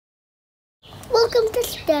Welcome to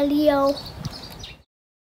Steleo.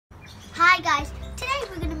 Hi guys, today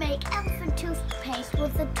we're going to make elephant toothpaste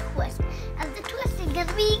with a twist. And the twist is going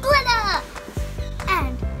to be glitter.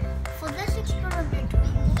 And for this experiment we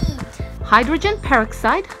need hydrogen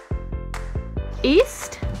peroxide,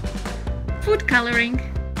 yeast, food coloring,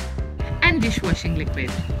 and dishwashing liquid.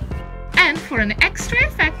 And for an extra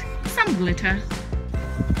effect, some glitter.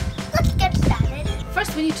 Let's get started.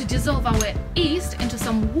 First we need to dissolve our yeast into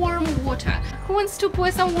some warm water. Who wants to pour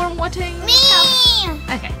some warm water in? Me!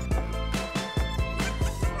 Okay.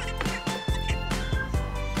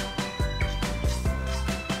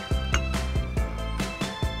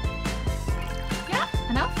 Yeah,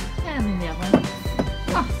 enough? And the other one.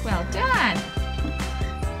 Oh, well done.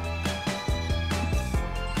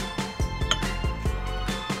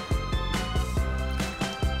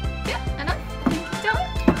 Yeah, enough?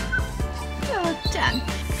 Well done.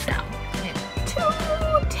 Now, we need 2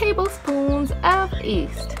 tablespoons of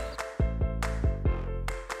yeast.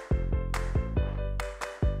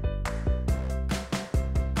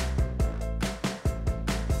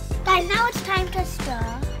 Guys, now it's time to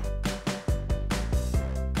stir.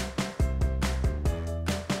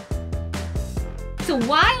 So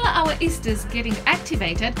while our yeast is getting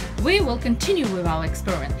activated, we will continue with our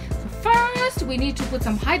experiment. So first, we need to put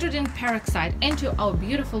some hydrogen peroxide into our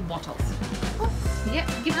beautiful bottles. Yeah,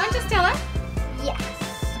 give one to Stella. Yes.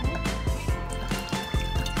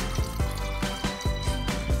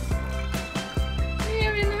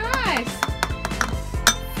 Very nice.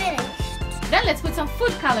 Finished. Then let's put some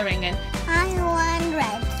food coloring in. I want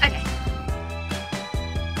red. Okay.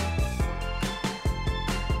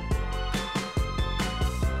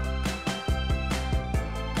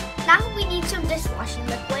 Now we need some dishwashing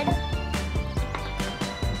liquid.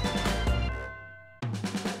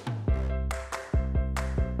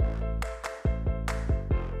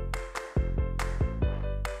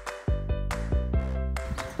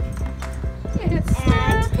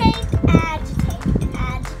 Agitate.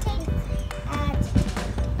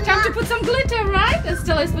 Time to put some glitter, right? And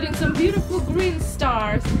Stella is putting some beautiful green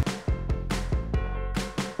stars.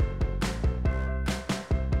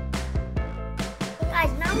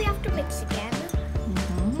 Guys, now we have to mix again.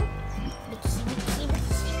 Mixy.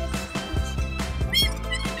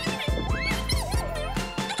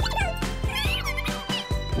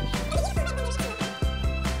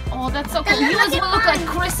 Oh, that's so cool. Stella, Yours look at will look like mine.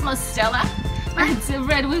 Christmas, Stella. It's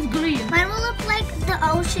red with green. Mine will look like the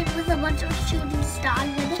ocean with a bunch of shooting stars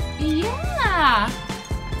in it. Yeah.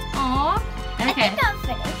 Oh. I Okay. think I'm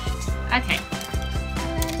finished. Okay.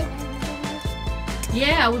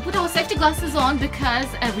 Yeah, we put our safety glasses on because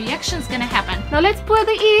a reaction is gonna happen. Now let's pour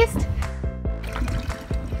the yeast.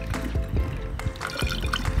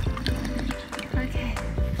 Okay.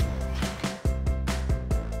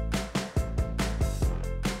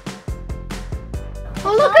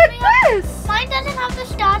 Oh, look at this! Mine doesn't have the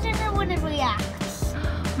stars in it when it reacts.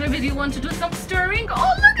 Maybe do you want to do some stirring?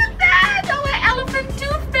 Oh, look at that! Our elephant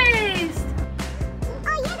toothpaste!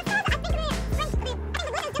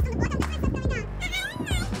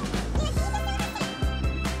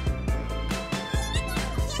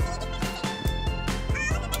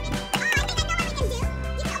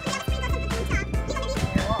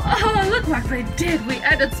 Oh, look what we did! We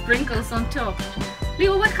added sprinkles on top.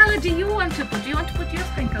 Leo, what color do you want to put? Do you want to put your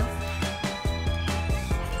sprinkles?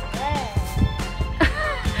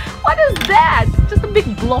 What is that? Just a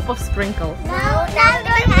big blob of sprinkles. No,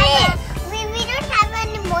 we don't have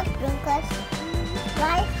any more sprinkles.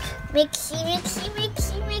 Right? Mixy.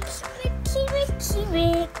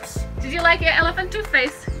 Did you like your elephant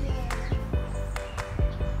toothpaste?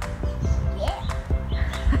 Yeah.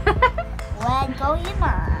 Where go you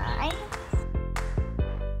mine?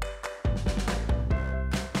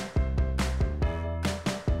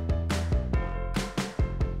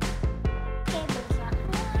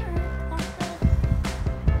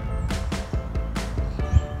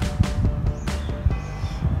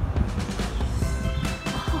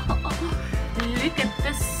 Look at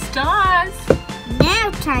the stars. Now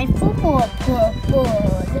time for more purple.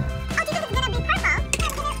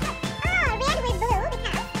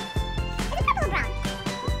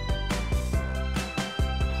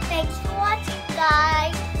 Thanks for